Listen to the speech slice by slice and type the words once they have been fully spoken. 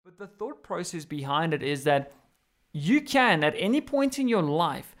the thought process behind it is that you can, at any point in your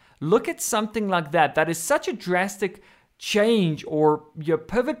life, look at something like that is such a drastic change or your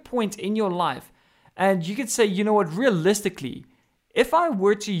pivot point in your life. And you could say, you know what, realistically, if I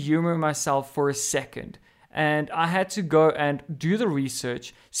were to humor myself for a second and I had to go and do the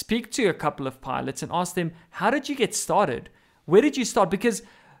research, speak to a couple of pilots and ask them, how did you get started? Where did you start? Because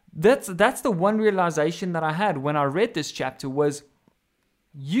that's the one realization that I had when I read this chapter was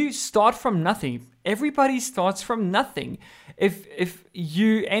you start from nothing. Everybody starts from nothing. If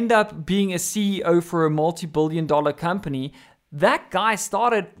you end up being a CEO for a multi-billion-dollar company, that guy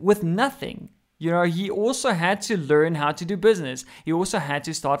started with nothing. You know, he also had to learn how to do business. He also had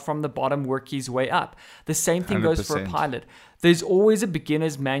to start from the bottom, work his way up. The same thing 100%. goes for a pilot. There's always a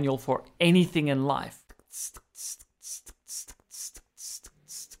beginner's manual for anything in life.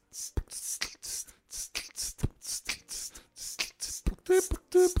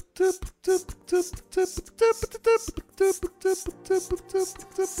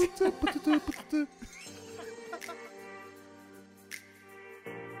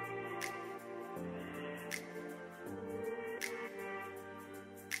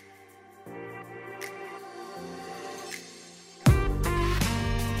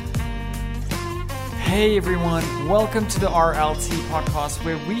 Hey everyone, welcome to the RLT podcast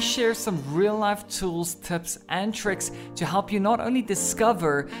where we share some real life tools, tips and tricks to help you not only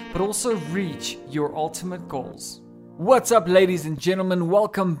discover but also reach your ultimate goals. What's up ladies and gentlemen,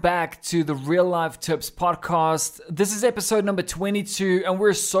 welcome back to the Real Life Tips podcast. This is episode number 22 and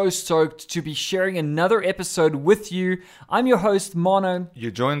we're so stoked to be sharing another episode with you. I'm your host Mono.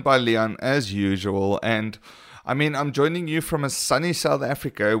 You're joined by Leon as usual, and I'm joining you from a sunny South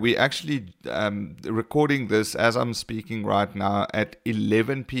Africa. We're actually recording this as I'm speaking right now at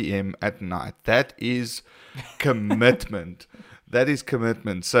 11 p.m. at night. That is commitment. That is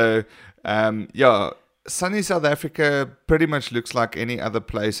commitment. So, sunny South Africa pretty much looks like any other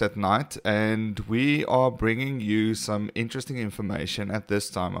place at night. And we are bringing you some interesting information at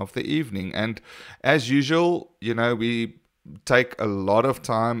this time of the evening. And as usual, we take a lot of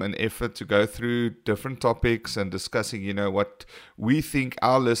time and effort to go through different topics and discussing, what we think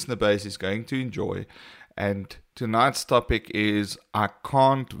our listener base is going to enjoy. And tonight's topic is I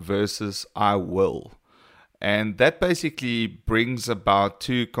can't versus I will. And that basically brings about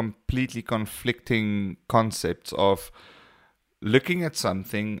two completely conflicting concepts of looking at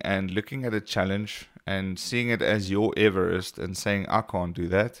something and looking at a challenge and seeing it as your Everest and saying, I can't do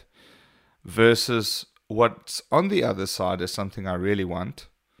that, versus what's on the other side is something I really want.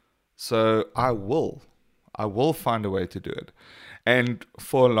 So I will find a way to do it. And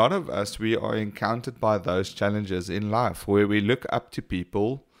for a lot of us, we are encountered by those challenges in life where we look up to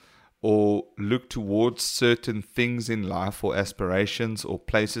people or look towards certain things in life or aspirations or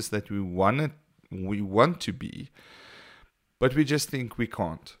places that we want to be, but we just think we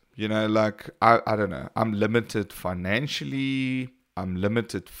can't. I don't know. I'm limited financially. I'm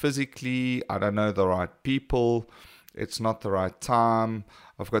limited physically. I don't know the right people. It's not the right time.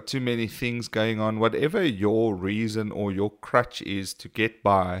 I've got too many things going on. Whatever your reason or your crutch is to get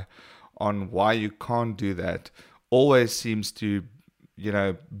by on why you can't do that always seems to,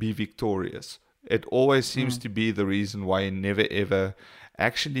 be victorious. It always seems to be the reason why you never ever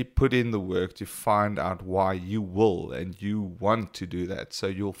actually put in the work to find out why you will and you want to do that. So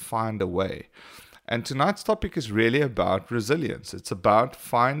you'll find a way. And tonight's topic is really about resilience. It's about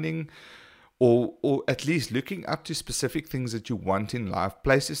finding or at least looking up to specific things that you want in life,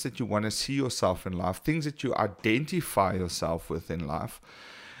 places that you want to see yourself in life, things that you identify yourself with in life,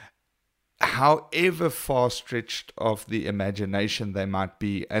 however far stretched of the imagination they might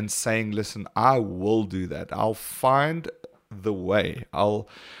be, and saying, listen, I will do that. I'll find the way. I'll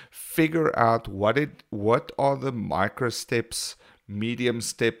figure out what are the micro steps, medium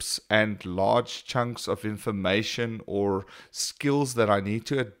steps and large chunks of information or skills that I need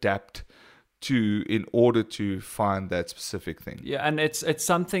to adapt to in order to find that specific thing. Yeah, and it's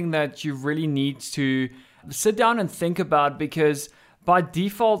something that you really need to sit down and think about, because by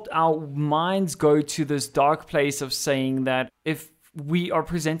default our minds go to this dark place of saying that if we are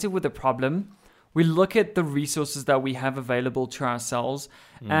presented with a problem, we look at the resources that we have available to ourselves,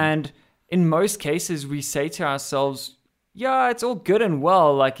 and in most cases we say to ourselves, yeah, it's all good and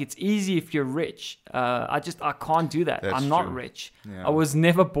well. Like, it's easy if you're rich. I can't do that. That's I'm not true. rich. Yeah. I was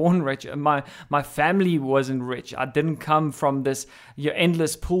never born rich. My family wasn't rich. I didn't come from this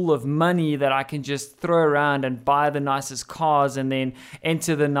endless pool of money that I can just throw around and buy the nicest cars and then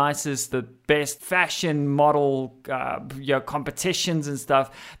enter the best fashion model, competitions and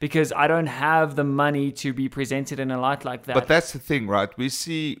stuff, because I don't have the money to be presented in a light like that. But that's the thing, right? We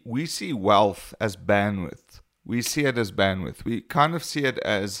see wealth as bandwidth. We see it as bandwidth. We kind of see it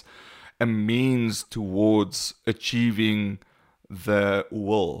as a means towards achieving the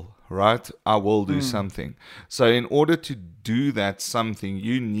will, right? I will do something. So in order to do that something,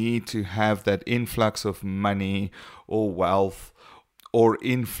 you need to have that influx of money or wealth or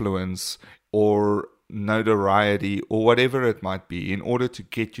influence or notoriety or whatever it might be in order to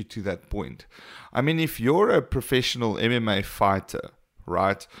get you to that point. I mean, if you're a professional MMA fighter,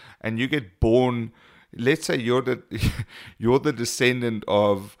 right, and you get born, let's say you're the descendant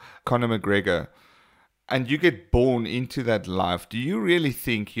of Conor McGregor, and you get born into that life, do you really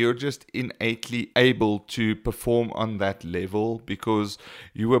think you're just innately able to perform on that level because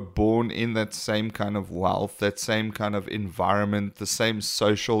you were born in that same kind of wealth, that same kind of environment, the same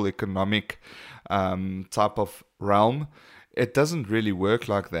social, economic type of realm? It doesn't really work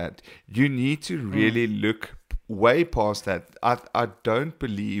like that. You need to really look way past that. I don't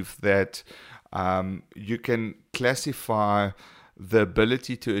believe that you can classify the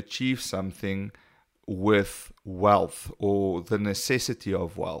ability to achieve something with wealth or the necessity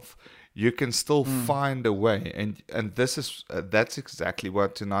of wealth. You can still find a way, and that's exactly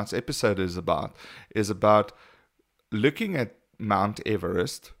what tonight's episode is about looking at Mount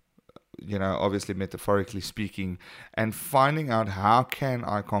Everest, obviously metaphorically speaking, and finding out, how can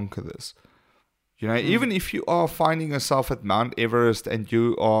I conquer this? Even if you are finding yourself at Mount Everest and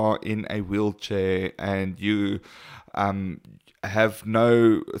you are in a wheelchair and you have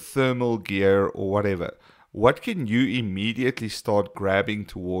no thermal gear or whatever, what can you immediately start grabbing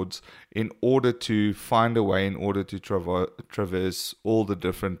towards in order to find a way, in order to traverse all the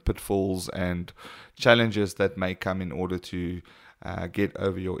different pitfalls and challenges that may come in order to get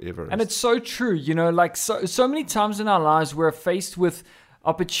over your Everest? And it's so true, like so many times in our lives, we're faced with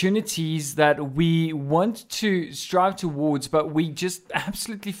opportunities that we want to strive towards, but we just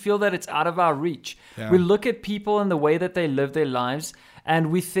absolutely feel that it's out of our reach. Yeah. We look at people and the way that they live their lives,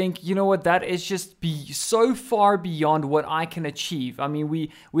 and we think, you know what, that is just so far beyond what I can achieve. I mean,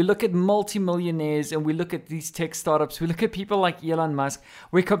 we look at multimillionaires and we look at these tech startups. We look at people like Elon Musk.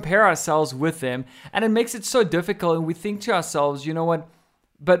 We compare ourselves with them, and it makes it so difficult. And we think to ourselves, you know what,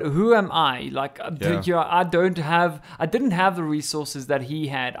 but who am I? Like, I didn't have the resources that he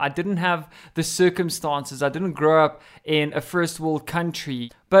had. I didn't have the circumstances. I didn't grow up in a first world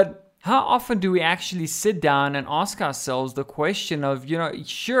country. But how often do we actually sit down and ask ourselves the question of,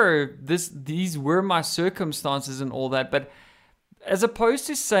 sure, these were my circumstances and all that, but as opposed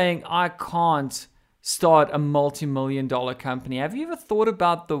to saying, I can't start a multi-million-dollar company, have you ever thought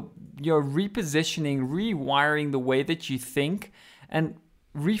about repositioning, rewiring the way that you think, and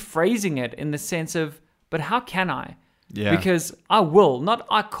rephrasing it in the sense of, but how can I? Yeah. Because I will, not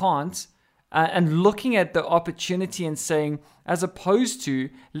I can't. And looking at the opportunity and saying, as opposed to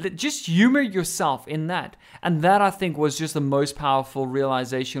just humor yourself in that. And that, I think, was just the most powerful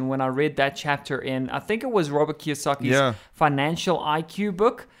realization when I read that chapter in, I think it was Robert Kiyosaki's Financial IQ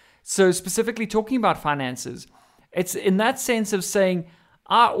book. So specifically talking about finances, it's in that sense of saying,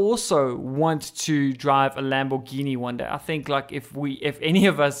 I also want to drive a Lamborghini one day. I think, like, if any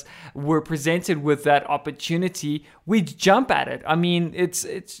of us were presented with that opportunity, we'd jump at it. I mean, it's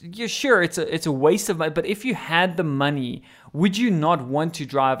a waste of money, but if you had the money, would you not want to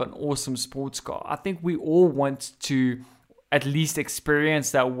drive an awesome sports car? I think we all want to at least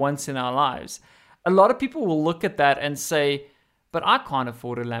experience that once in our lives. A lot of people will look at that and say, but I can't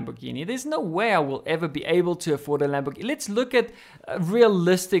afford a Lamborghini. There's no way I will ever be able to afford a Lamborghini. Let's look at a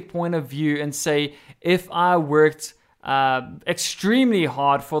realistic point of view and say, if I worked extremely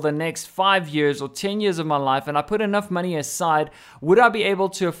hard for the next 5 years or 10 years of my life and I put enough money aside, would I be able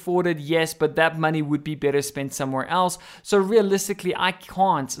to afford it? Yes, but that money would be better spent somewhere else. So realistically, I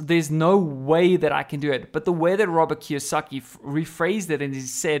can't. There's no way that I can do it. But the way that Robert Kiyosaki rephrased it, and he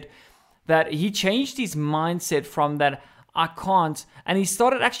said that he changed his mindset from that, I can't, and he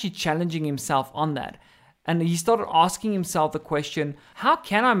started actually challenging himself on that. And he started asking himself the question, how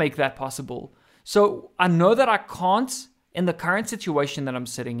can I make that possible? So I know that I can't in the current situation that I'm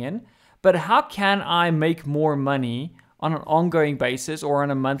sitting in, but how can I make more money on an ongoing basis or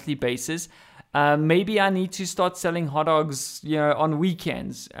on a monthly basis Maybe I need to start selling hot dogs, on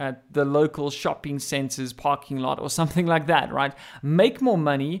weekends at the local shopping center's parking lot or something like that, right? Make more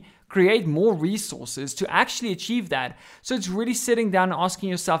money, create more resources to actually achieve that. So it's really sitting down and asking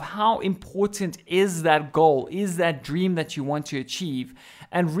yourself, how important is that goal, is that dream that you want to achieve,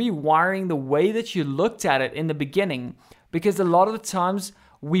 and rewiring the way that you looked at it in the beginning. Because a lot of the times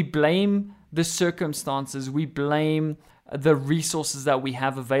we blame the circumstances, we blame the resources that we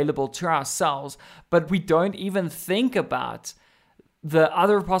have available to ourselves, but we don't even think about the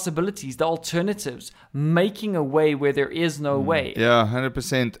other possibilities, the alternatives, making a way where there is no way. Yeah,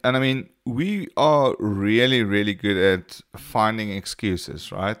 100%. And I mean, we are really, really good at finding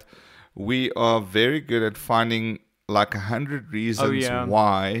excuses, right? We are very good at finding like 100 reasons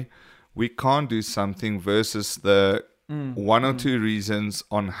why we can't do something versus the one or two reasons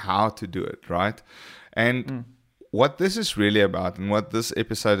on how to do it, right? And what this is really about, and what this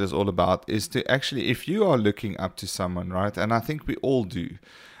episode is all about, is to actually, if you are looking up to someone, right, and I think we all do,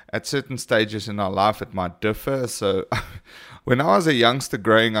 at certain stages in our life it might differ. So when I was a youngster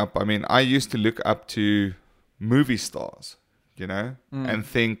growing up, I mean, I used to look up to movie stars, and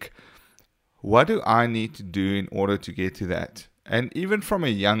think, what do I need to do in order to get to that? And even from a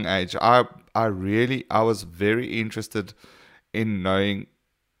young age, I was very interested in knowing,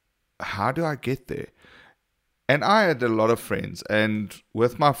 how do I get there? And I had a lot of friends, and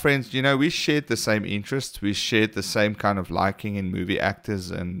with my friends, we shared the same interests. We shared the same kind of liking in movie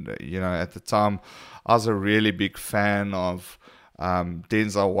actors. And, at the time, I was a really big fan of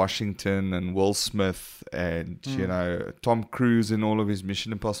Denzel Washington and Will Smith and, Tom Cruise in all of his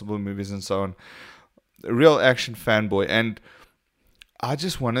Mission Impossible movies and so on. A real action fanboy. And I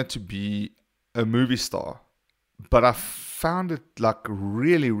just wanted to be a movie star. But I found it like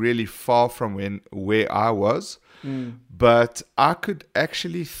really, really far from where I was. But I could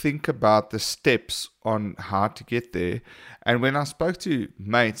actually think about the steps on how to get there. And when I spoke to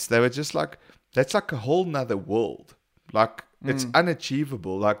mates, they were just like, that's like a whole nother world. Like, it's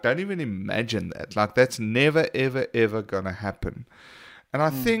unachievable. Like, don't even imagine that. Like, that's never, ever, ever going to happen. And I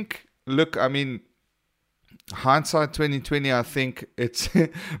think, look, I mean, hindsight 2020, I think it's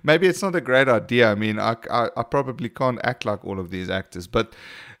maybe it's not a great idea. I mean, I probably can't act like all of these actors, but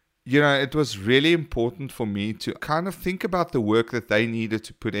it was really important for me to kind of think about the work that they needed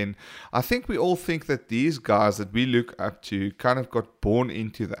to put in. I think we all think that these guys that we look up to kind of got born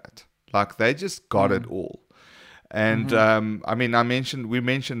into that. Like, they just got it all. And I mean, we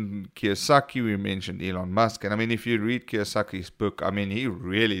mentioned Kiyosaki, we mentioned Elon Musk, and I mean, if you read Kiyosaki's book, I mean, he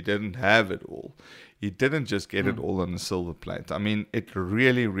really didn't have it all. He didn't just get it all on a silver plate. I mean, it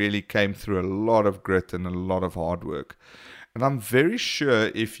really, really came through a lot of grit and a lot of hard work. And I'm very sure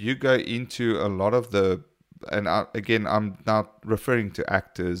if you go into a lot of again, I'm now referring to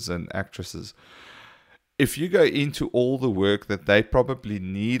actors and actresses. If you go into all the work that they probably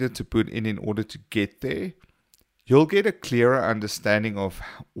needed to put in order to get there, you'll get a clearer understanding of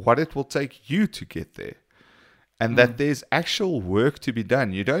what it will take you to get there. And that there's actual work to be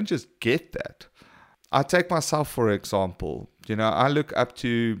done. You don't just get that. I take myself for example. I look up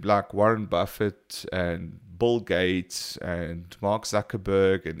to like Warren Buffett and Bill Gates and Mark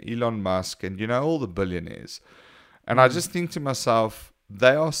Zuckerberg and Elon Musk and all the billionaires. And I just think to myself,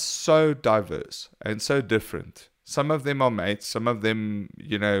 they are so diverse and so different. Some of them are mates, some of them,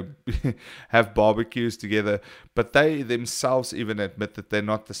 have barbecues together, but they themselves even admit that they're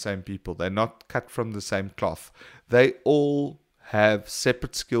not the same people. They're not cut from the same cloth. They all have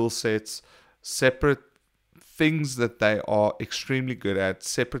separate skill sets, separate things that they are extremely good at,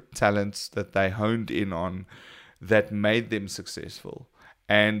 separate talents that they honed in on that made them successful.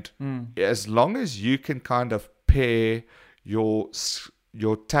 And as long as you can kind of pair your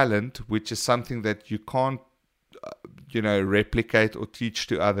talent, which is something that you can't replicate or teach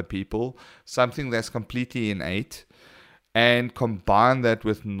to other people, something that's completely innate, and combine that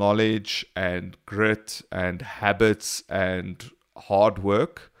with knowledge and grit and habits and hard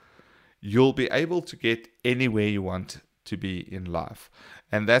work, you'll be able to get anywhere you want to be in life.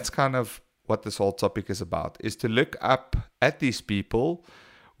 And that's kind of what this whole topic is about, is to look up at these people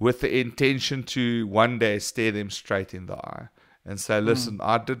with the intention to one day stare them straight in the eye and say, listen,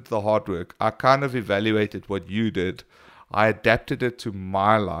 I did the hard work. I kind of evaluated what you did. I adapted it to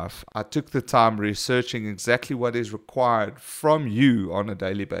my life. I took the time researching exactly what is required from you on a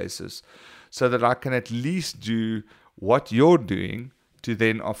daily basis so that I can at least do what you're doing to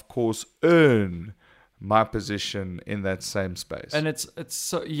then, of course, earn my position in that same space. And it's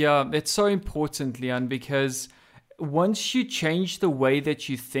so important, Leon, because once you change the way that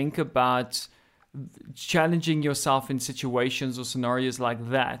you think about challenging yourself in situations or scenarios like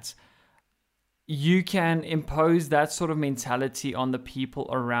that, you can impose that sort of mentality on the people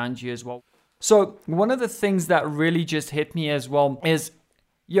around you as well. So one of the things that really just hit me as well is,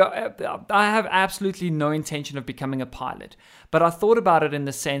 yeah, I have absolutely no intention of becoming a pilot, but I thought about it in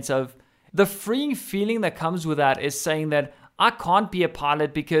the sense of the freeing feeling that comes with that is saying that I can't be a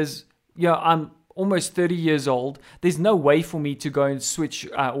pilot because, I'm almost 30 years old. There's no way for me to go and switch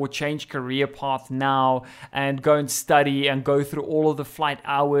or change career path now and go and study and go through all of the flight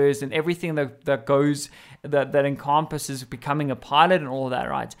hours and everything that goes that encompasses becoming a pilot and all of that,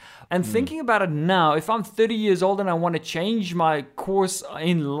 right? And thinking about it now, if I'm 30 years old and I want to change my course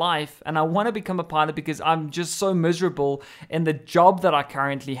in life and I want to become a pilot because I'm just so miserable in the job that I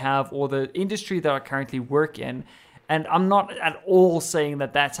currently have or the industry that I currently work in, and I'm not at all saying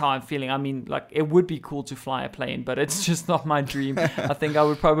that that's how I'm feeling. I mean, like, it would be cool to fly a plane, but it's just not my dream. I think I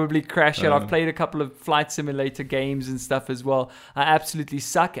would probably crash it. I've played a couple of flight simulator games and stuff as well. I absolutely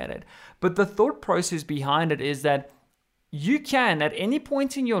suck at it. But the thought process behind it is that you can, at any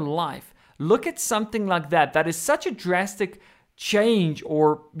point in your life, look at something like that is such a drastic change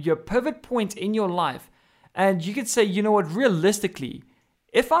or your pivot point in your life. And you could say, you know what, realistically,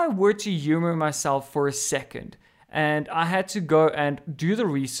 if I were to humor myself for a second, and I had to go and do the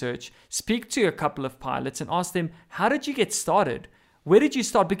research, speak to a couple of pilots and ask them, how did you get started? Where did you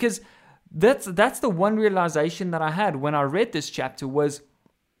start? Because that's the one realization that I had when I read this chapter was,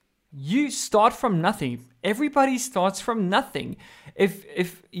 you start from nothing. Everybody starts from nothing.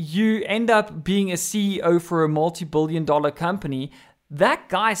 If you end up being a CEO for a multi-billion-dollar company, that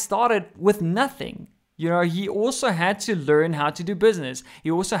guy started with nothing. He also had to learn how to do business. He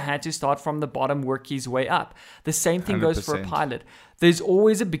also had to start from the bottom, work his way up. The same thing 100%. Goes for a pilot. There's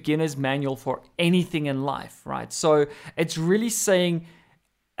always a beginner's manual for anything in life, right? So it's really saying,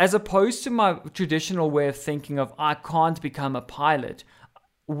 as opposed to my traditional way of thinking of, I can't become a pilot,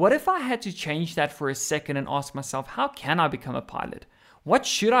 what if I had to change that for a second and ask myself, how can I become a pilot? What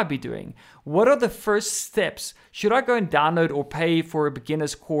should I be doing? What are the first steps? Should I go and download or pay for a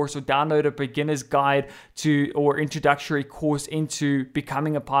beginner's course or download a beginner's guide or introductory course into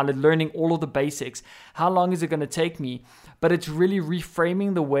becoming a pilot, learning all of the basics? How long is it going to take me? But it's really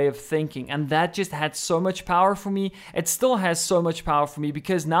reframing the way of thinking. And that just had so much power for me. It still has so much power for me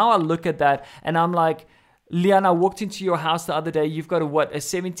because now I look at that and I'm like, Leon, I walked into your house the other day. You've got a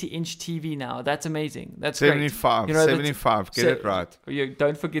 70-inch TV now. That's amazing. That's 75. Great. 75. Get it right.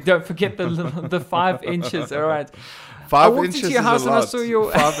 Don't forget the 5 inches. All right. 5 inches into your house is a lot. And I saw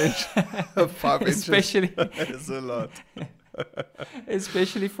your 5 inches. Especially is a lot.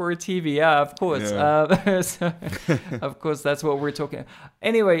 Especially for a TV, yeah, of course. Yeah. So, of course, that's what we're talking.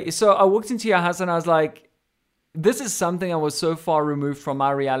 Anyway, so I walked into your house and I was like, this is something I was so far removed from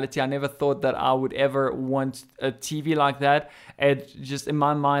my reality. I never thought that I would ever want a TV like that. It just, in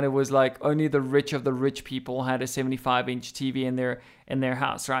my mind, it was like only the rich of the rich people had a 75-inch TV in their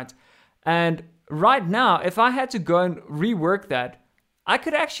house, right? And right now, if I had to go and rework that, I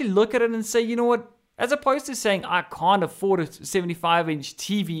could actually look at it and say, you know what? As opposed to saying I can't afford a 75-inch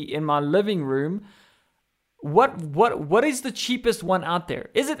TV in my living room, what is the cheapest one out there?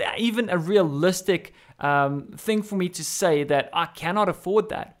 Is it even a realistic thing for me to say that I cannot afford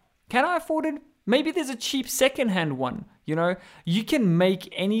that? Can I afford it? Maybe there's a cheap secondhand one. You can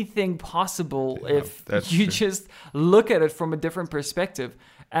make anything possible if you just look at it from a different perspective.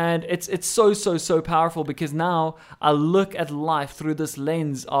 And it's so powerful because now I look at life through this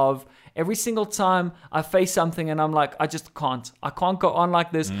lens of every single time I face something and I'm like, I just can't. I can't go on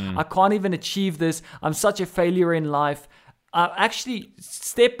like this. I can't even achieve this. I'm such a failure in life. I actually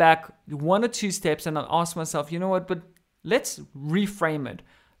step back 1 or 2 steps and I ask myself, you know what, but let's reframe it.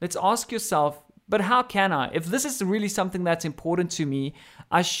 Let's ask yourself, but how can I? If this is really something that's important to me,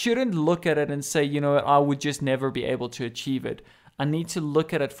 I shouldn't look at it and say, you know what, I would just never be able to achieve it. I need to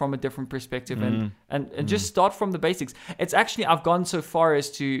look at it from a different perspective and just start from the basics. It's actually, I've gone so far as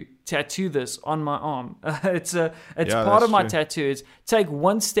to tattoo this on my arm. It's part of my tattoo. It's take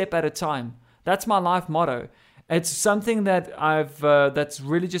one step at a time. That's my life motto. It's something that that's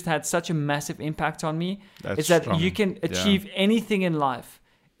really just had such a massive impact on me. It's that strong. You can achieve anything in life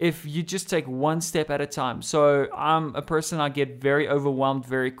if you just take one step at a time. So I'm a person, I get very overwhelmed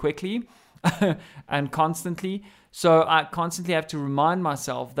very quickly and constantly. So I constantly have to remind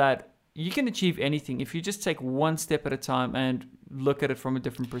myself that you can achieve anything if you just take one step at a time and look at it from a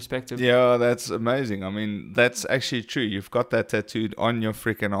different perspective. Yeah, that's amazing. I mean, that's actually true. You've got that tattooed on your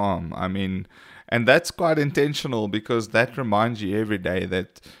freaking arm. I mean, and that's quite intentional because that reminds you every day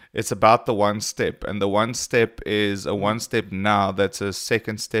that it's about the one step. And the one step is a one step now. That's a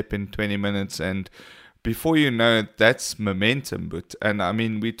second step in 20 minutes. And before you know it, that's momentum. And I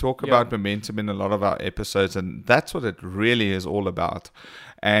mean, we talk about momentum in a lot of our episodes, and that's what it really is all about.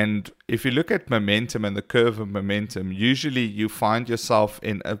 And if you look at momentum and the curve of momentum, usually you find yourself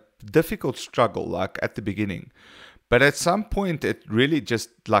in a difficult struggle, like at the beginning. But at some point, it really just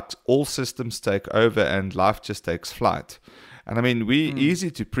like all systems take over and life just takes flight. And I mean, we're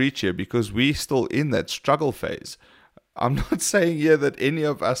easy to preach here because we're still in that struggle phase. I'm not saying here that any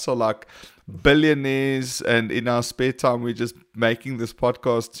of us are like billionaires and in our spare time we're just making this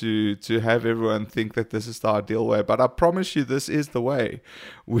podcast to have everyone think that this is the ideal way. But I promise you, this is the way.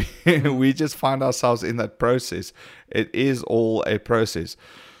 We just find ourselves in that process. It is all a process.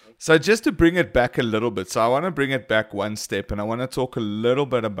 So just to bring it back a little bit, so I want to bring it back one step, and I want to talk a little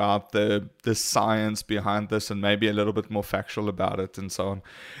bit about the science behind this and maybe a little bit more factual about it and so on.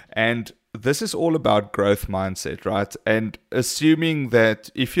 And this is all about growth mindset, right? And assuming that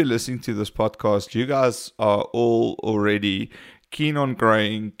if you're listening to this podcast, you guys are all already keen on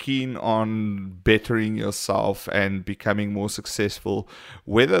growing, keen on bettering yourself and becoming more successful,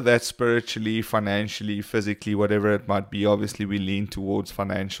 whether that's spiritually, financially, physically, whatever it might be. Obviously, we lean towards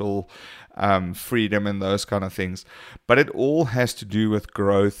financial freedom and those kind of things. But it all has to do with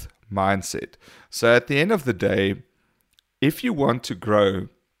growth mindset. So at the end of the day, if you want to grow,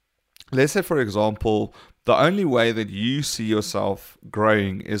 let's say, for example, the only way that you see yourself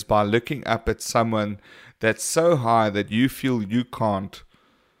growing is by looking up at someone that's so high that you feel you can't,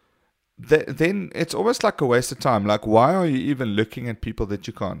 then it's almost like a waste of time. Like, why are you even looking at people that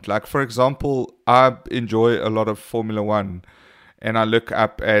you can't? Like, for example, I enjoy a lot of Formula One, and I look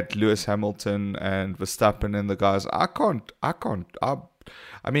up at Lewis Hamilton and Verstappen and the guys.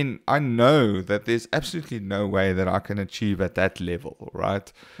 I mean, I know that there's absolutely no way that I can achieve at that level,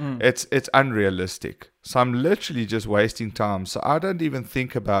 right? It's unrealistic. So I'm literally just wasting time. So I don't even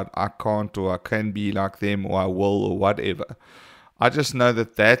think about I can't or I can be like them or I will or whatever. I just know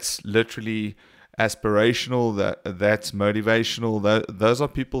that that's literally aspirational, that's motivational. Those are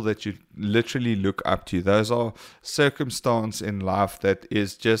people that you literally look up to. Those are circumstance in life that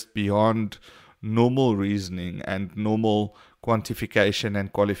is just beyond normal reasoning and normal quantification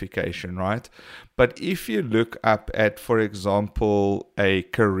and qualification, right? But if you look up at, for example, a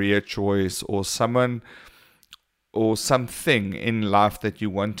career choice or someone or something in life that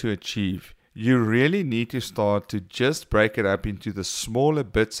you want to achieve, you really need to start to just break it up into the smaller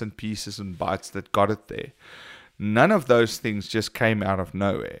bits and pieces and bites that got it there. None of those things just came out of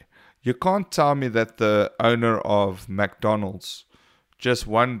nowhere. You can't tell me that the owner of McDonald's just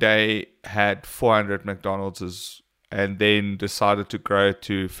one day had 400 McDonald's and then decided to grow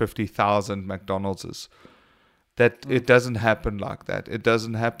to 50,000 McDonald's. That it doesn't happen like that. It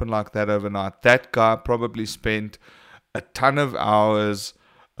doesn't happen like that overnight. That guy probably spent a ton of hours,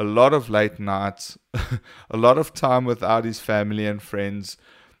 a lot of late nights, a lot of time without his family and friends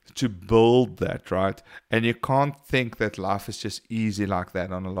to build that, right? And you can't think that life is just easy like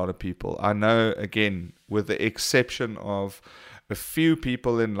that on a lot of people. I know, again, with the exception of a few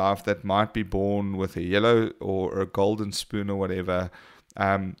people in life that might be born with a yellow or a golden spoon or whatever,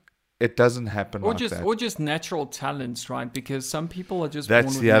 it doesn't happen like that. Or just natural talents, right? Because some people are just born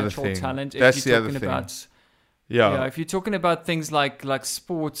with natural talent. That's the other thing. Yeah, if you're talking about things like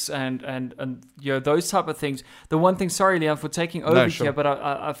sports and you know, those type of things. The one thing, sorry, Leon, for taking over here, but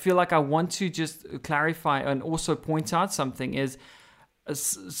I feel like I want to just clarify and also point out something is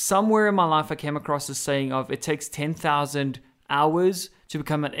somewhere in my life I came across the saying of it takes 10,000 hours to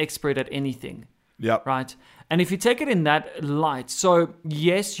become an expert at anything. Yep. Right. And if you take it in that light, so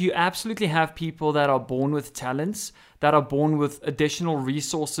yes, you absolutely have people that are born with talents, that are born with additional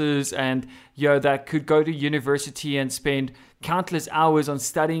resources, and you know, that could go to university and spend countless hours on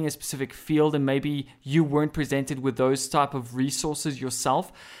studying a specific field, and maybe you weren't presented with those type of resources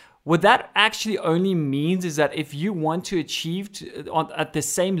yourself. What that actually only means is that if you want to achieve at the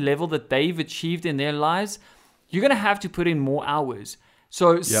same level that they've achieved in their lives, you're going to have to put in more hours.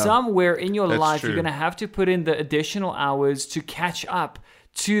 So somewhere in your life, you're going to have to put in the additional hours to catch up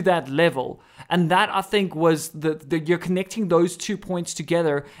to that level. And that, I think, was you're connecting those 2 points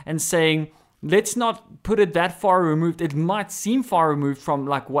together and saying, let's not put it that far removed. It might seem far removed from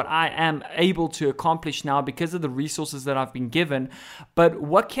like what I am able to accomplish now because of the resources that I've been given. But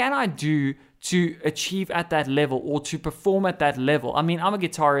what can I do to achieve at that level or to perform at that level? I mean, I'm a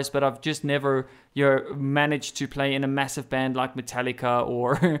guitarist, but I've just never managed to play in a massive band like Metallica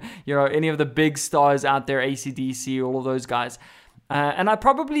or any of the big stars out there, AC/DC, all of those guys. And I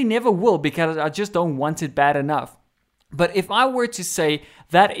probably never will because I just don't want it bad enough. But if I were to say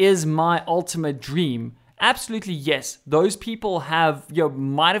that is my ultimate dream absolutely yes, those people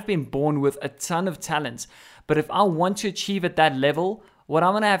might have been born with a ton of talents. But if I want to achieve at that level, what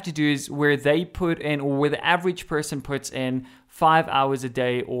I'm going to have to do is where they put in, or where the average person puts in 5 hours a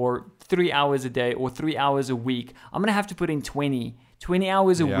day or 3 hours a day or 3 hours a week, I'm going to have to put in 20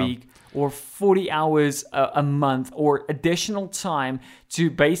 hours a week or 40 hours a month or additional time to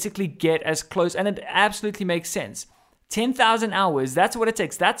basically get as close. And it absolutely makes sense. 10,000 hours, that's what it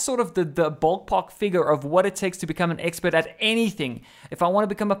takes. That's sort of the ballpark figure of what it takes to become an expert at anything. If I want to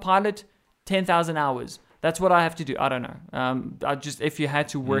become a pilot, 10,000 hours. That's what I have to do. I don't know. If you had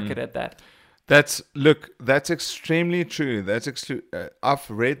to work it at that. That's extremely true. I've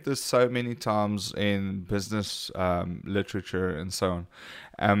read this so many times in business literature and so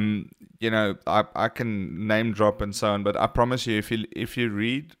on. I can name drop and so on, but I promise you, if you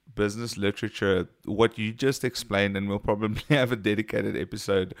read business literature, what you just explained, and we'll probably have a dedicated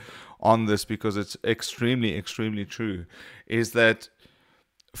episode on this because it's extremely, extremely true, is that,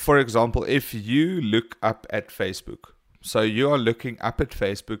 for example, if you look up at Facebook, so you are looking up at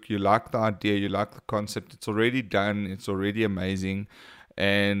Facebook, you like the idea, you like the concept, it's already done, it's already amazing.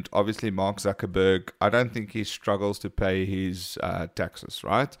 And obviously Mark Zuckerberg, I don't think he struggles to pay his taxes,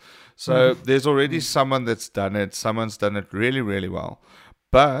 right? So there's already someone that's done it, someone's done it really, really well.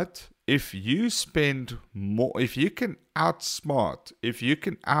 But if you spend more, if you can outsmart, if you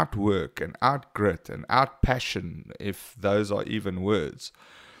can outwork and outgrit and outpassion, if those are even words,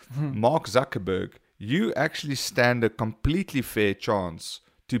 Mark Zuckerberg, you actually stand a completely fair chance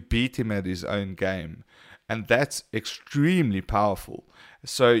to beat him at his own game. And that's extremely powerful.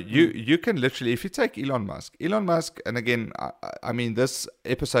 So you can literally, if you take Elon Musk, and again, I mean, this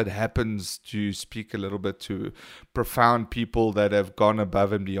episode happens to speak a little bit to profound people that have gone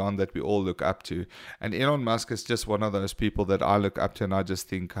above and beyond that we all look up to. And Elon Musk is just one of those people that I look up to, and I just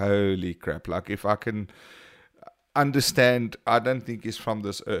think, holy crap, like if I can understand, I don't think he's from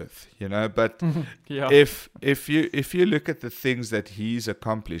this earth, but if you look at the things that he's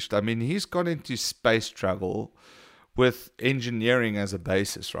accomplished, I mean, he's gone into space travel with engineering as a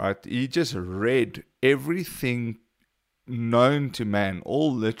basis, right? He just read everything known to man,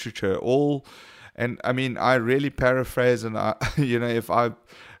 all literature, and I mean, I really paraphrase, and I if I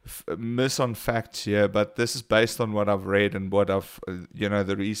miss on facts here, but this is based on what I've read and what I've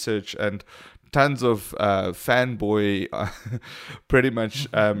the research and tons of fanboy pretty much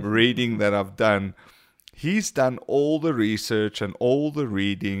reading that I've done. He's done all the research and all the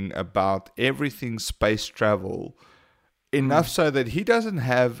reading about everything space travel, enough so that he doesn't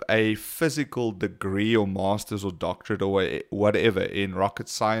have a physical degree or master's or doctorate or whatever in rocket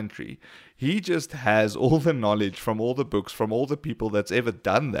science. He just has all the knowledge from all the books, from all the people that's ever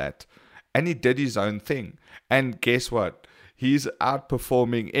done that, and he did his own thing. And guess what? He's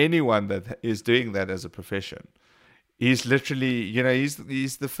outperforming anyone that is doing that as a profession. He's literally,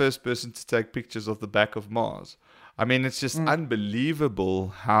 he's the first person to take pictures of the back of Mars. I mean, it's just unbelievable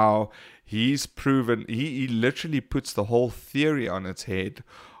how he's proven, he literally puts the whole theory on its head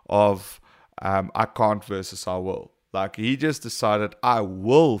of I can't versus I will. Like, he just decided, I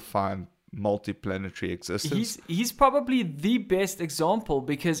will find multiplanetary existence. He's probably the best example,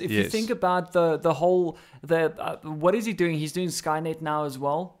 because if you think about the whole what is he doing? He's doing Skynet now as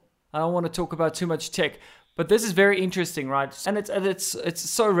well. I don't want to talk about too much tech, but this is very interesting, right? And it's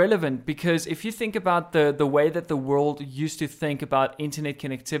so relevant, because if you think about the way that the world used to think about internet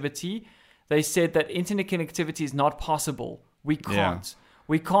connectivity, they said that internet connectivity is not possible. We can't. Yeah.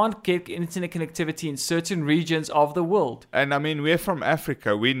 We can't get internet connectivity in certain regions of the world. And I mean, we're from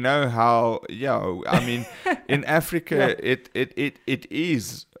Africa. We know how, I mean, in Africa, it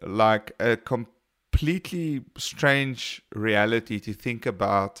is like a completely strange reality to think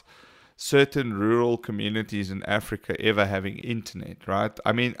about certain rural communities in Africa ever having internet, right?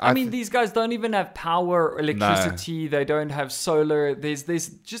 I mean, these guys don't even have power, electricity. No. They don't have solar. There's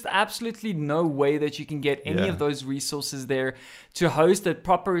just absolutely no way that you can get any of those resources there to host a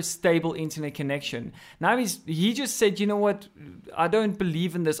proper, stable internet connection. Now he just said, you know what? I don't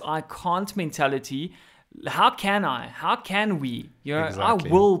believe in this I can't mentality. How can I? How can we? Exactly. I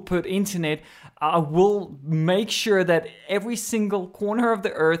will put internet. I will make sure that every single corner of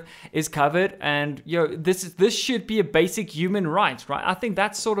the earth is covered, and this should be a basic human right, right? I think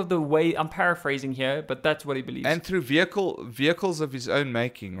that's sort of the way, I'm paraphrasing here, but that's what he believes. And through vehicles of his own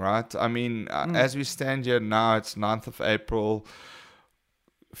making, right? I mean, as we stand here now, it's 9th of April,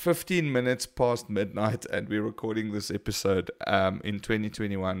 15 minutes past midnight, and we're recording this episode in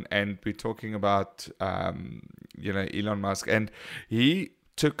 2021, and we're talking about Elon Musk, and he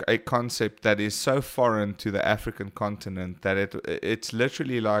took a concept that is so foreign to the African continent that it's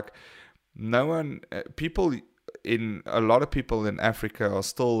literally like no one, people in a lot of people in Africa are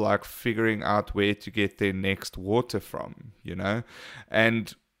still like figuring out where to get their next water from, you know,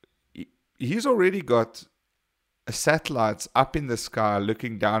 and he's already got satellites up in the sky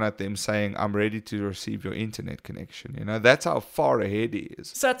looking down at them saying, I'm ready to receive your internet connection. You know, that's how far ahead he is.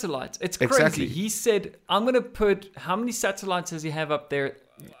 Satellites. It's crazy. Exactly. He said, I'm going to put, how many satellites does he have up there?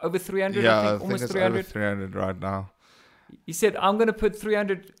 Over 300, Yeah, I think, I almost think it's 300. over 300 right now. He said, I'm going to put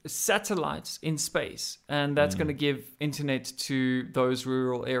 300 satellites in space, and that's going to give internet to those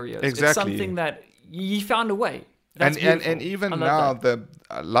rural areas. Exactly. It's something that he found a way. That's And even now, that.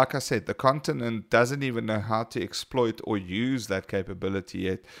 like I said, the continent doesn't even know how to exploit or use that capability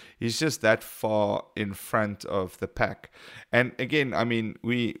yet. He's just that far in front of the pack. And again, I mean,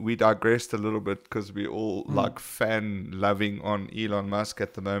 we digressed a little bit because we all like fan loving on Elon Musk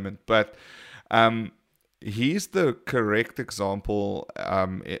at the moment, but he's the correct example,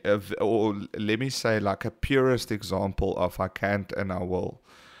 or let me say, like a purest example of I can't and I will,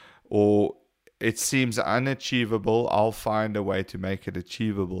 or it seems unachievable, I'll find a way to make it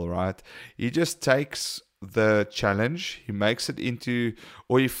achievable, right? He just takes the challenge, he makes it into,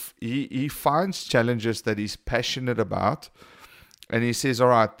 or he finds challenges that he's passionate about, and he says, all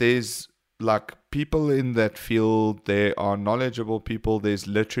right, there's like people in that field, there are knowledgeable people, there's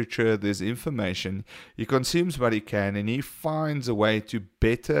literature, there's information. He consumes what he can, and he finds a way to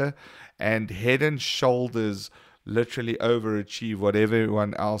better and head and shoulders literally overachieve what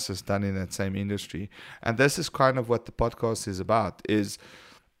everyone else has done in that same industry. And this is kind of what the podcast is about, is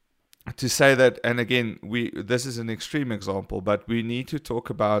to say that, and again, this is an extreme example, but we need to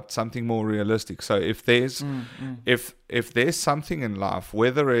talk about something more realistic. So if there's if there's something in life,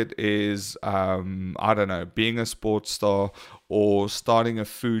 whether it is I don't know, being a sports star, or starting a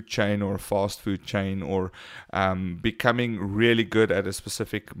food chain or a fast food chain, or becoming really good at a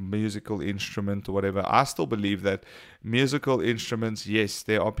specific musical instrument or whatever, I still believe that musical instruments, yes,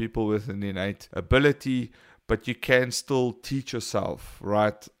 there are people with an innate ability, but you can still teach yourself,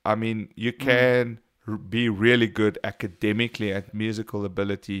 right? I mean, you can be really good academically at musical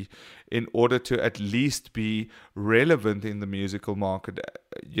ability in order to at least be relevant in the musical market.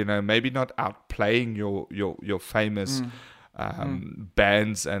 You know, maybe not outplaying your famous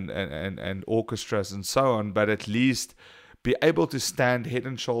bands and orchestras and so on, but at least be able to stand head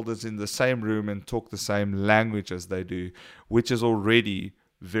and shoulders in the same room and talk the same language as they do, which is already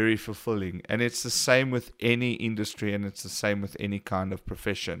very fulfilling. And it's the same with any industry, and it's the same with any kind of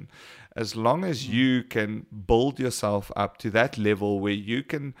profession. As long as you can build yourself up to that level where you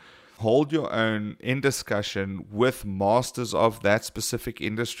can hold your own in discussion with masters of that specific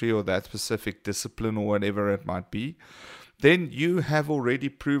industry or that specific discipline or whatever it might be, then you have already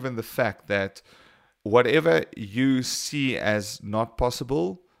proven the fact that whatever you see as not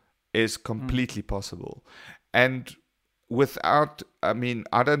possible is completely possible. And without, I mean,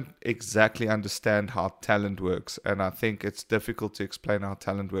 I don't exactly understand how talent works, and I think it's difficult to explain how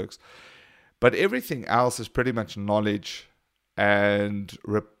talent works. But everything else is pretty much knowledge, and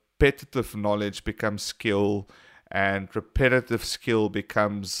repetitive knowledge becomes skill, and repetitive skill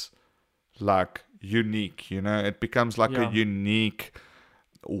becomes like unique, you know? It becomes like a unique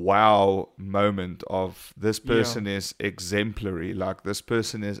wow moment of this person is exemplary, like this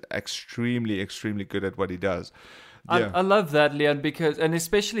person is extremely good at what he does. I love that, Leon, because, and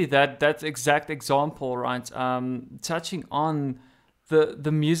especially that exact example, right? Touching on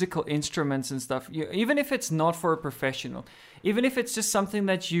the musical instruments and stuff, even if it's not for a professional, even if it's just something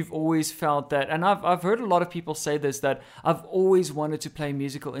that you've always felt that, and I've heard a lot of people say this, that I've always wanted to play a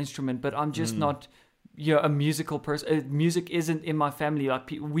musical instrument, but I'm just not a musical person. Music isn't in my family. Like,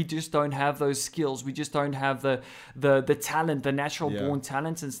 we just don't have those skills. We just don't have the talent, the natural born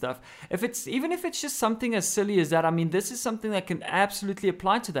talents and stuff. Even if it's just something as silly as that, I mean, this is something that can absolutely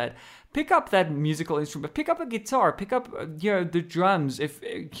apply to that. Pick up that musical instrument. Pick up a guitar. Pick up the drums. If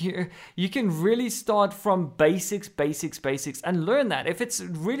you can really start from basics, and learn that. If it's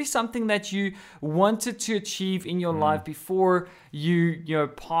really something that you wanted to achieve in your life before you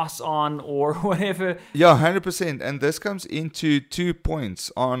pass on or whatever. Yeah, 100%. And this comes into 2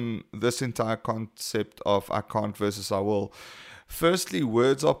 points on this entire concept of I can't versus I will. Firstly,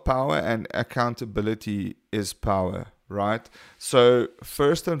 words are power, and accountability is power. Right? So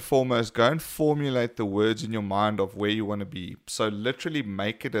first and foremost, go and formulate the words in your mind of where you want to be. So literally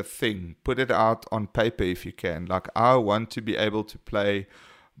make it a thing. Put it out on paper if you can. Like, I want to be able to play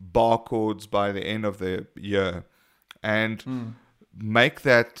bar chords by the end of the year. And make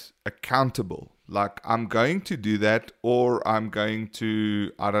that accountable. Like, I'm going to do that, or I'm going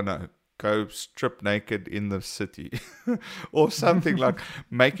to, I don't know, go strip naked in the city or something. Like,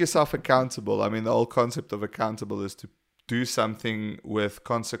 make yourself accountable. I mean, the whole concept of accountable is to do something with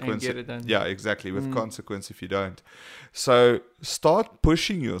consequence. And get it done. Yeah, exactly, with consequence if you don't. So start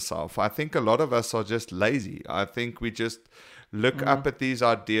pushing yourself. I think a lot of us are just lazy. I think we just look up at these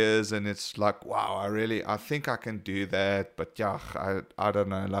ideas and it's like, wow, I think I can do that, but yeah, I don't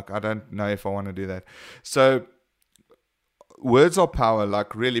know. Like, I don't know if I want to do that. So words are power.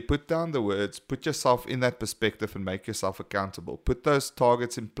 Like, really put down the words, put yourself in that perspective and make yourself accountable. Put those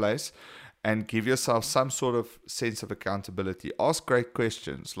targets in place and give yourself some sort of sense of accountability. Ask great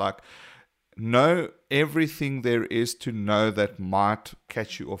questions. Like, know everything there is to know that might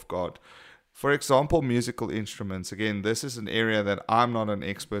catch you off guard. For example, musical instruments. Again, this is an area that I'm not an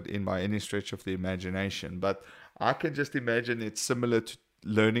expert in by any stretch of the imagination, but I can just imagine it's similar to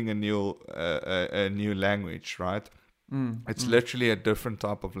learning a new language, right? It's literally a different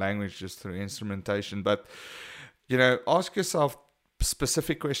type of language just through instrumentation. But, ask yourself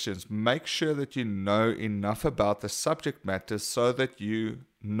specific questions. Make sure that you know enough about the subject matter so that you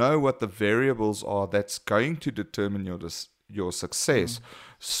know what the variables are that's going to determine your success,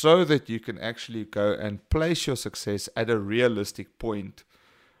 so that you can actually go and place your success at a realistic point.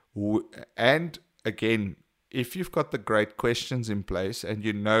 And again, if you've got the great questions in place and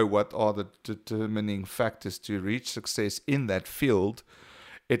you know what are the determining factors to reach success in that field,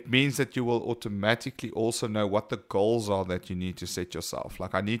 it means that you will automatically also know what the goals are that you need to set yourself.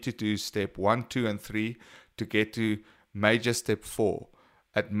 Like, I need to do step 1, 2, and 3 to get to major step 4.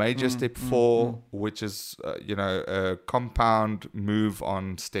 At major step 4, which is, a compound move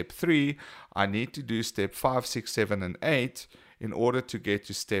on step 3, I need to do step 5, 6, 7, and 8 in order to get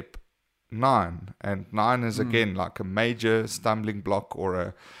to step 9. And 9 is, again, like a major stumbling block or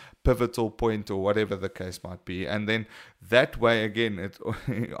a pivotal point or whatever the case might be. And then that way, again,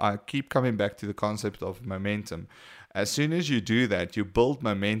 I keep coming back to the concept of momentum. As soon as you do that, you build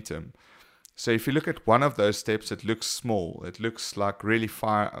momentum. So if you look at one of those steps, it looks small. It looks like really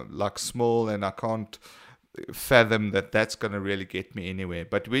small, and I can't fathom that that's going to really get me anywhere.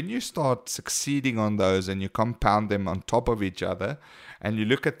 But when you start succeeding on those and you compound them on top of each other and you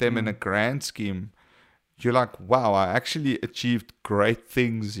look at them in a grand scheme, you're like, wow, I actually achieved great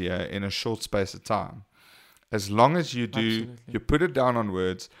things here in a short space of time. As long as you do, Absolutely. you put it down on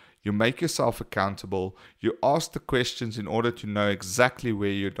words, you make yourself accountable, you ask the questions in order to know exactly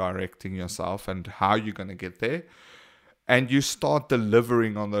where you're directing yourself and how you're going to get there, and you start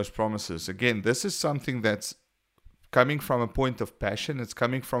delivering on those promises. Again, this is something that's coming from a point of passion. It's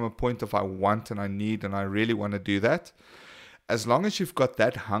coming from a point of I want and I need and I really want to do that. As long as you've got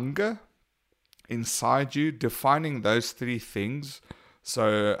that hunger inside you, defining those 3 things.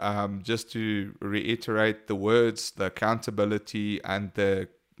 So just to reiterate, the words, the accountability, and the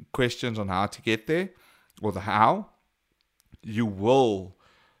questions on how to get there, or the how, you will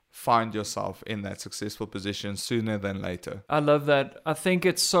find yourself in that successful position sooner than later. I love that. I think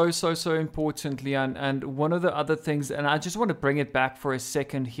it's so important, Leon. And one of the other things, and I just want to bring it back for a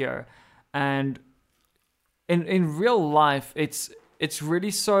second here, and in real life, it's really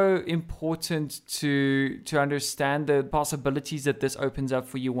so important to understand the possibilities that this opens up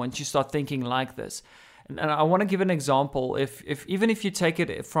for you once you start thinking like this. And I want to give an example. If even if you take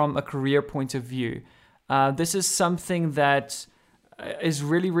it from a career point of view, this is something that is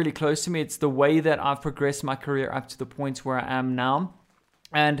really close to me. It's the way that I've progressed my career up to the point where I am now.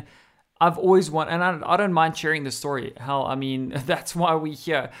 And I've always wanted, and I don't mind sharing the story. Hell, I mean, that's why we're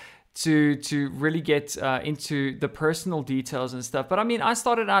here, to really get into the personal details and stuff. But I mean, I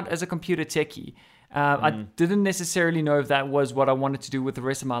started out as a computer techie. I didn't necessarily know if that was what I wanted to do with the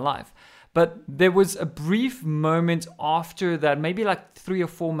rest of my life. But there was a brief moment after that, maybe like 3 or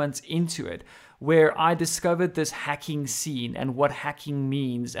 4 months into it, where I discovered this hacking scene and what hacking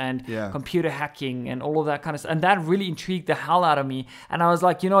means and computer hacking and all of that kind of stuff. And that really intrigued the hell out of me. And I was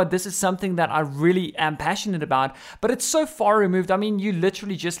like, you know what, this is something that I really am passionate about, but it's so far removed. I mean, you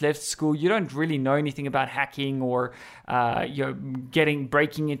literally just left school. You don't really know anything about hacking or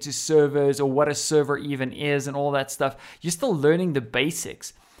breaking into servers or what a server even is and all that stuff. You're still learning the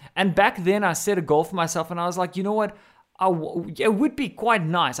basics. And back then I set a goal for myself and I was like, you know what? It would be quite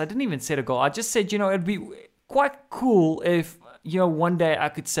nice. I didn't even set a goal. I just said, it'd be quite cool if, one day I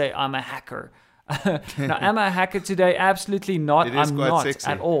could say I'm a hacker. Now, am I a hacker today? Absolutely not. I'm not sexy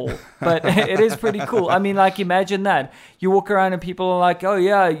at all. But it is pretty cool. I mean, like, imagine that. You walk around and people are like, oh,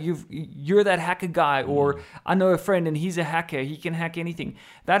 yeah, you're that hacker guy. Or I know a friend and he's a hacker. He can hack anything.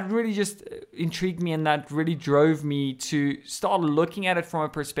 That really just intrigued me, and that really drove me to start looking at it from a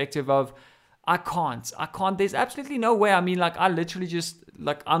perspective of, I can't. There's absolutely no way. I mean, like, I literally just,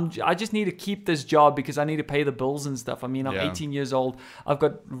 like, I just need to keep this job because I need to pay the bills and stuff. I mean, I'm 18 years old. I've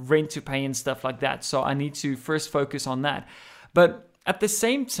got rent to pay and stuff like that. So I need to first focus on that. But at the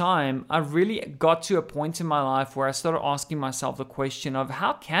same time, I really got to a point in my life where I started asking myself the question of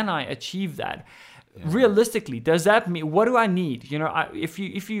how can I achieve that? Realistically, does that mean, what do I need? You know, if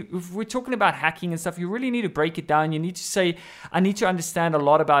we're talking about hacking and stuff, you really need to break it down. You need to say, I need to understand a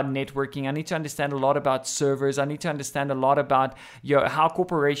lot about networking. I need to understand a lot about servers. I need to understand a lot about how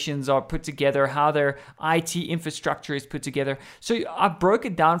corporations are put together, how their IT infrastructure is put together. So I broke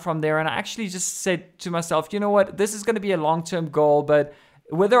it down from there, and I actually just said to myself, you know what, this is going to be a long-term goal, but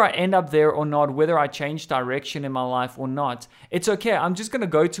whether I end up there or not, whether I change direction in my life or not, it's okay. I'm just going to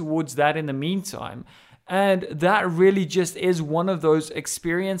go towards that in the meantime. And that really just is one of those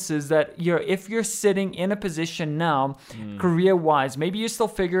experiences that if you're sitting in a position now, career-wise, maybe you're still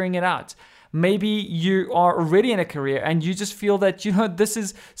figuring it out. Maybe you are already in a career and you just feel that, this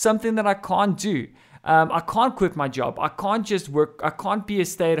is something that I can't do. I can't quit my job. I can't just work. I can't be a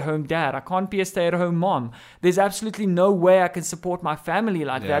stay-at-home dad. I can't be a stay-at-home mom. There's absolutely no way I can support my family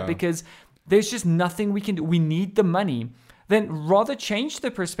like that because there's just nothing we can do. We need the money. Then rather change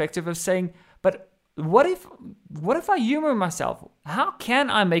the perspective of saying, but what if I humor myself? How can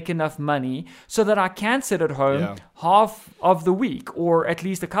I make enough money so that I can sit at home half of the week, or at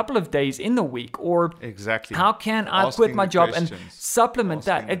least a couple of days in the week? Or exactly, how can I quit my job and supplement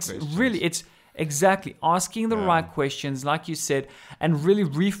that? It's exactly asking the right questions, like you said, and really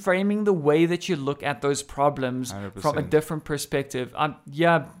reframing the way that you look at those problems 100%. From a different perspective.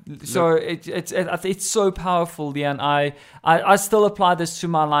 So it's so powerful, Leon. I still apply this to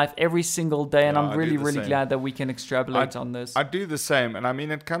my life every single day, and I'm really glad that we can extrapolate on this. I do the same, and I mean,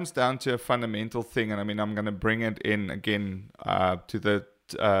 it comes down to a fundamental thing, and I mean, I'm going to bring it in again to the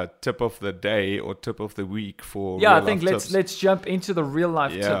tip of the day or tip of the week for I think let's jump into the real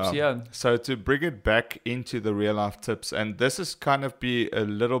life tips. So to bring it back into the real life tips, and this is kind of be a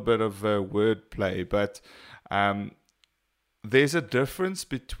little bit of a word play, but there's a difference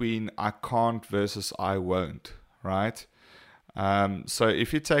between I can't versus I won't, right? So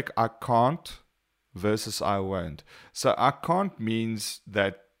if you take I can't versus I won't, so I can't means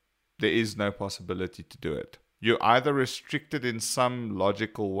that there is no possibility to do it. You're either restricted in some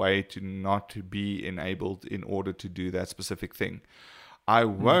logical way to not be enabled in order to do that specific thing. I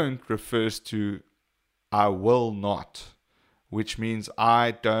won't refers to I will not, which means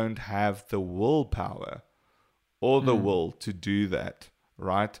I don't have the willpower or the will to do that,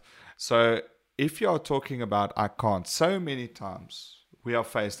 right? So if you're talking about I can't, so many times we are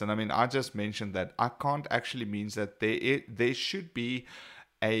faced, and I mean, I just mentioned that I can't actually means that there should be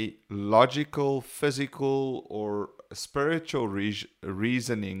a logical, physical, or spiritual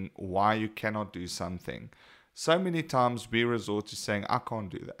reasoning why you cannot do something. So many times we resort to saying, I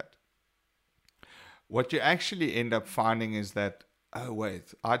can't do that. What you actually end up finding is that, oh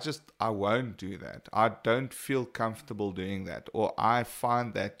wait, I won't do that. I don't feel comfortable doing that, or I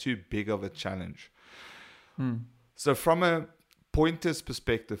find that too big of a challenge. So from a pointer's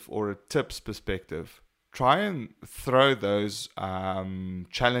perspective or a tips perspective, try and throw those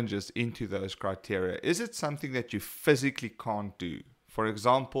challenges into those criteria. Is it something that you physically can't do? For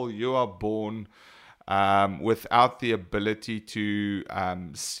example, you are born without the ability to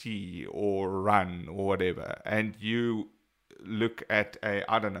see or run or whatever, and you look at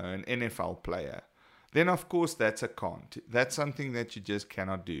an NFL player. Then of course that's a can't. That's something that you just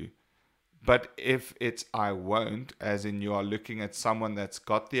cannot do. But if it's I won't, as in you are looking at someone that's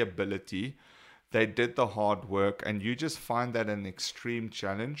got the ability, they did the hard work, and you just find that an extreme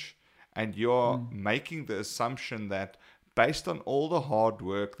challenge, and you're making the assumption that based on all the hard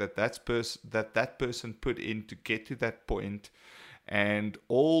work that person put in to get to that point, and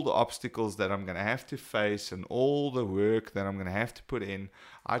all the obstacles that I'm going to have to face, and all the work that I'm going to have to put in,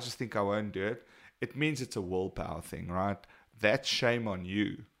 I just think I won't do it. It means it's a willpower thing, right? That's shame on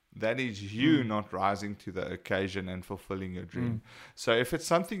you. That is you not rising to the occasion and fulfilling your dream. So if it's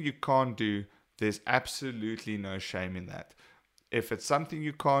something you can't do, there's absolutely no shame in that. If it's something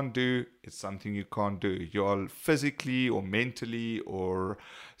you can't do, it's something you can't do. You're physically or mentally or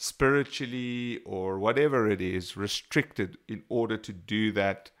spiritually or whatever it is restricted in order to do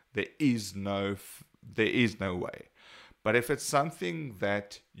that. There is no way. But if it's something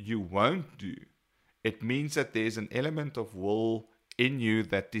that you won't do, it means that there's an element of will in you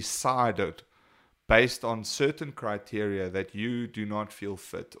that decided based on certain criteria that you do not feel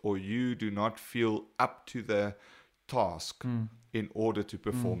fit or you do not feel up to the task in order to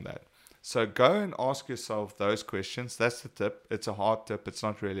perform that. So go and ask yourself those questions. That's the tip. It's a hard tip. It's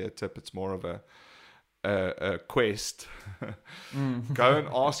not really a tip. It's more of a quest. Go and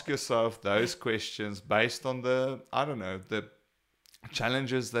ask yourself those questions based on the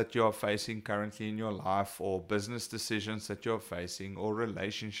challenges that you are facing currently in your life, or business decisions that you're facing, or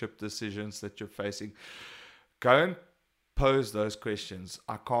relationship decisions that you're facing. Go and pose those questions.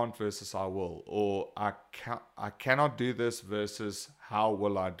 I can't versus I will, or I cannot do this versus how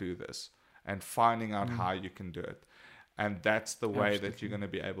will I do this, and finding out how you can do it. And that's the way that you're going to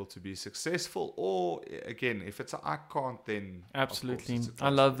be able to be successful. Or again, if it's I can't, then absolutely. I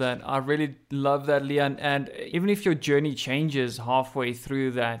love that. I really love that, Leon. And even if your journey changes halfway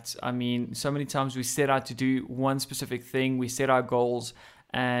through that, I mean, so many times we set out to do one specific thing, we set our goals,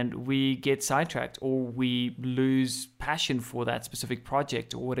 and we get sidetracked, or we lose passion for that specific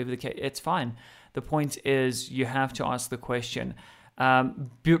project, or whatever the case. It's fine. The point is, you have to ask the question.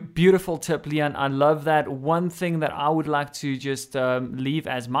 Beautiful tip, Leon. I love that. One thing that I would like to just leave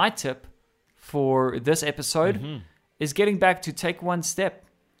as my tip for this episode is getting back to take one step.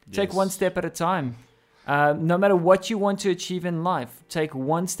 Take one step at a time. No matter what you want to achieve in life, take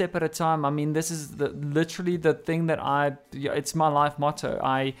one step at a time. I mean, this is literally the thing that it's my life motto.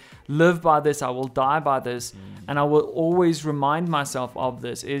 I live by this. I will die by this. And I will always remind myself of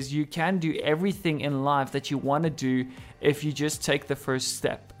this, is you can do everything in life that you want to do if you just take the first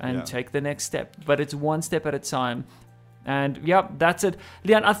step and take the next step. But it's one step at a time. And that's it.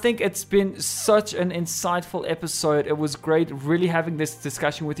 Leon, I think it's been such an insightful episode. It was great really having this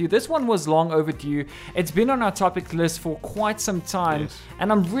discussion with you. This one was long overdue. It's been on our topic list for quite some time. Yes.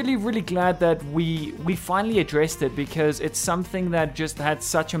 And I'm really, really glad that we finally addressed it, because it's something that just had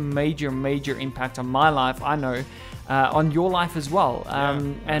such a major, major impact on my life, I know, on your life as well.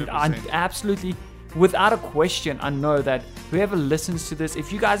 And I absolutely, without a question, I know that whoever listens to this,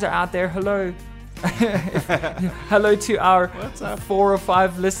 if you guys are out there, hello. Hello to our 4 or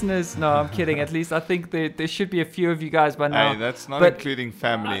 5 listeners. No, I'm kidding. At least I think there should be a few of you guys by now. Hey, that's not including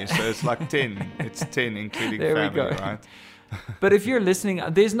family, so it's like 10. It's 10 including there family, right? But if you're listening,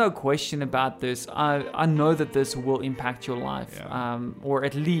 there's no question about this. I know that this will impact your life, or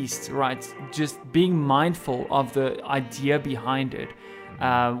at least, right, just being mindful of the idea behind it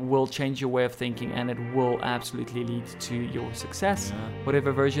will change your way of thinking, and it will absolutely lead to your success,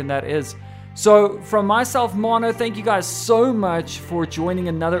 whatever version that is. So from myself, Mono, thank you guys so much for joining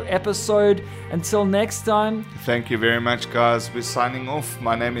another episode. Until next time. Thank you very much, guys. We're signing off.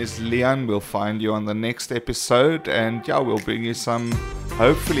 My name is Leon. We'll find you on the next episode. And we'll bring you some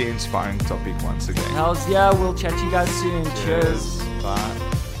hopefully inspiring topic once again. Hells yeah. We'll chat to you guys soon. Cheers. Bye.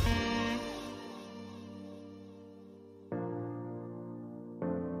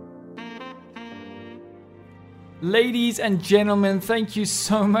 Ladies and gentlemen, thank you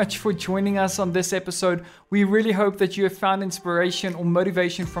so much for joining us on this episode. We really hope that you have found inspiration or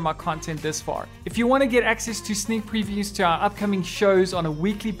motivation from our content this far. If you want to get access to sneak previews to our upcoming shows on a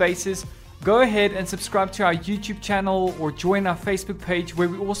weekly basis, go ahead and subscribe to our YouTube channel or join our Facebook page, where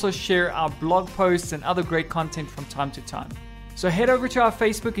we also share our blog posts and other great content from time to time. So head over to our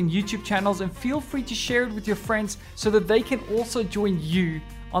Facebook and YouTube channels and feel free to share it with your friends so that they can also join you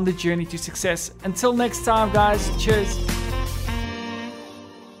on the journey to success. Until next time, guys, cheers.